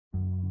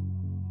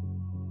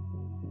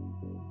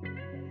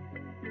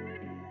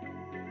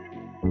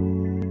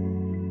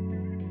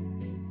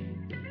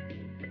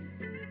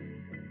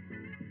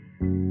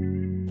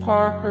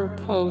Parker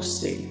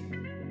Posey,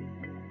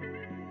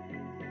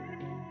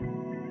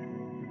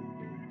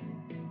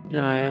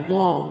 Nia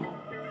Long,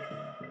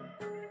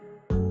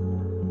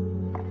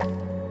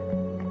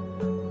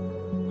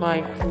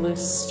 Mike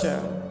Listo,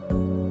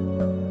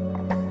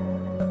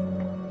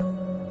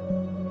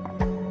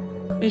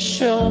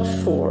 Michelle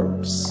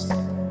Forbes,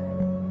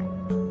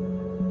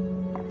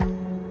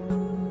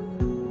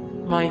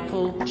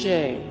 Michael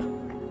J.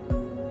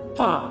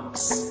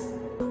 Fox,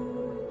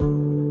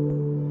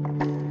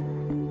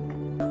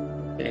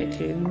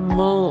 Megan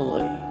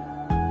Mullally,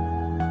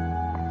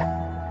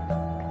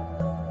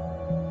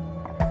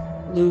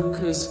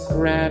 Lucas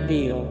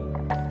Grabeel,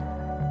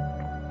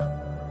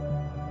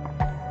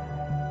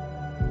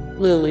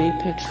 Lily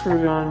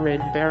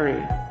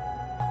Petruon-Redberry,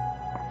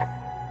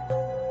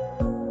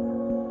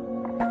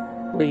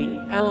 Lee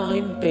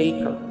Aline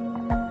Baker,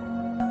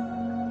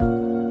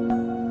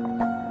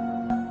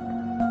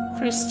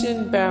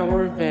 Kristen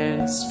Bauer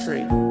Van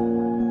Street,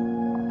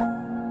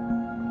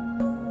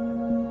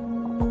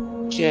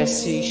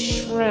 Jesse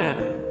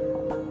Schramm,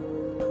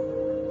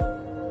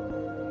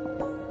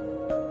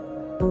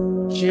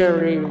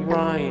 Jerry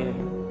Ryan,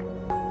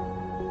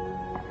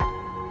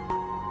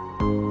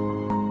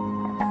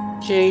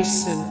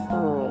 Jason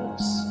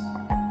Earls,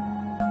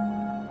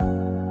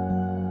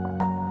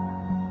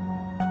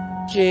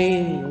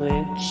 Jane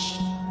Lynch,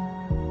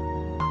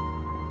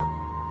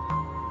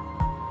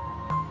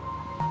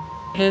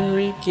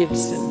 Henry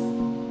Gibson,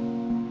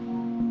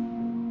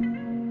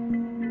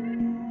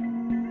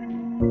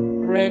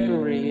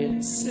 Gregory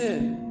and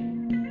Sid,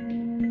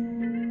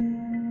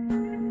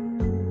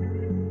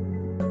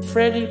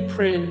 Freddie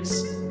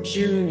Prinze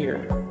Jr.,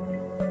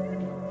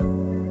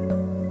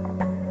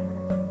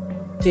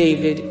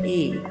 David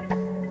E.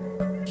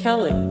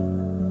 Kelly,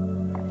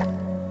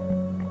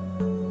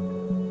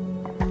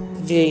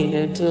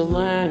 Dana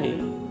Delaney,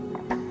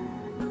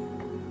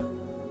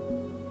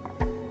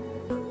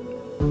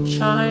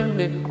 Chai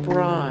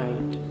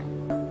McBride,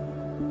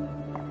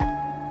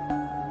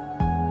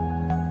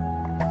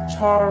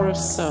 Tara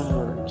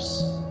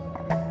Summers,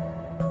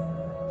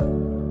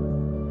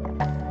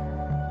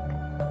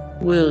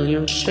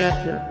 William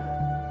Shatner,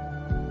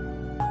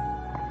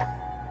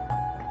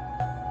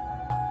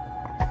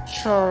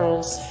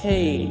 Charles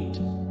Haid,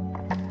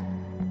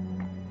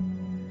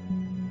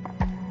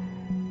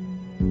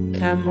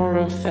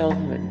 Tamara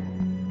Feldman,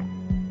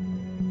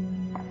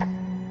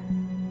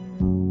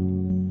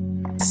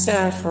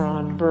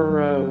 Saffron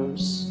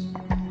Burrows,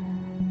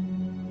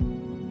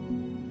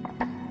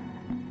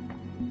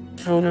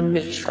 Kona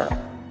Mitra,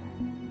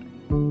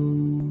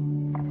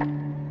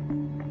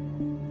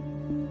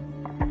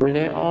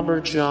 Renee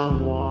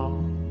Auberjonois,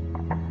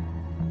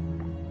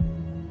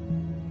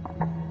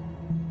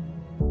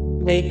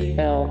 Lake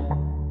L,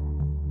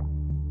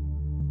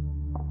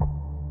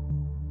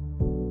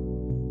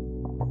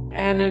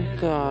 Anna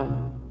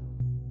Gunn,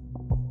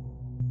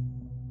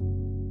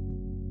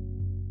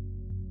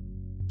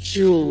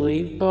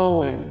 Julie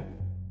Bowen,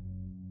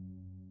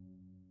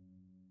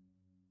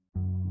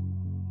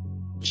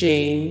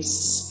 James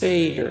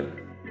Spader,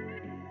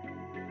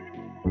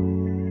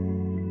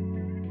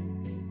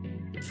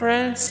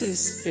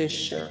 Francis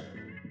Fisher,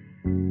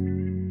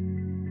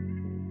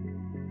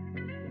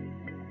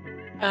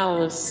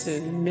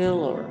 Allison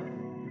Miller,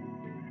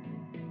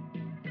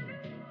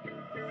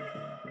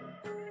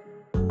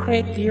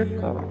 Craig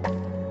Bierko,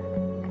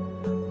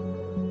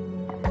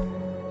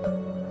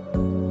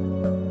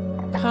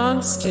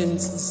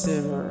 Constance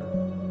Zimmer,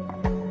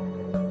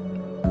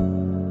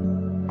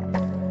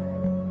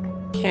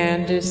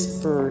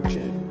 Candice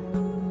Bergen,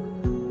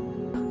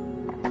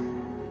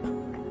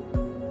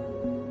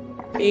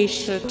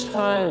 Aisha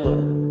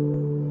Tyler.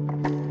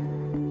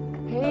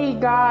 Hey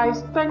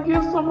guys, thank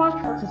you so much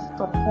for the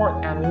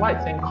support and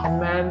likes and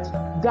comments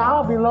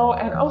down below,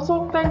 and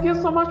also thank you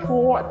so much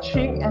for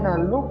watching, and I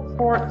look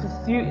forward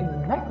to see you in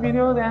the next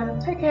video. Then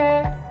take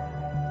care,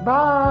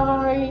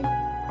 bye.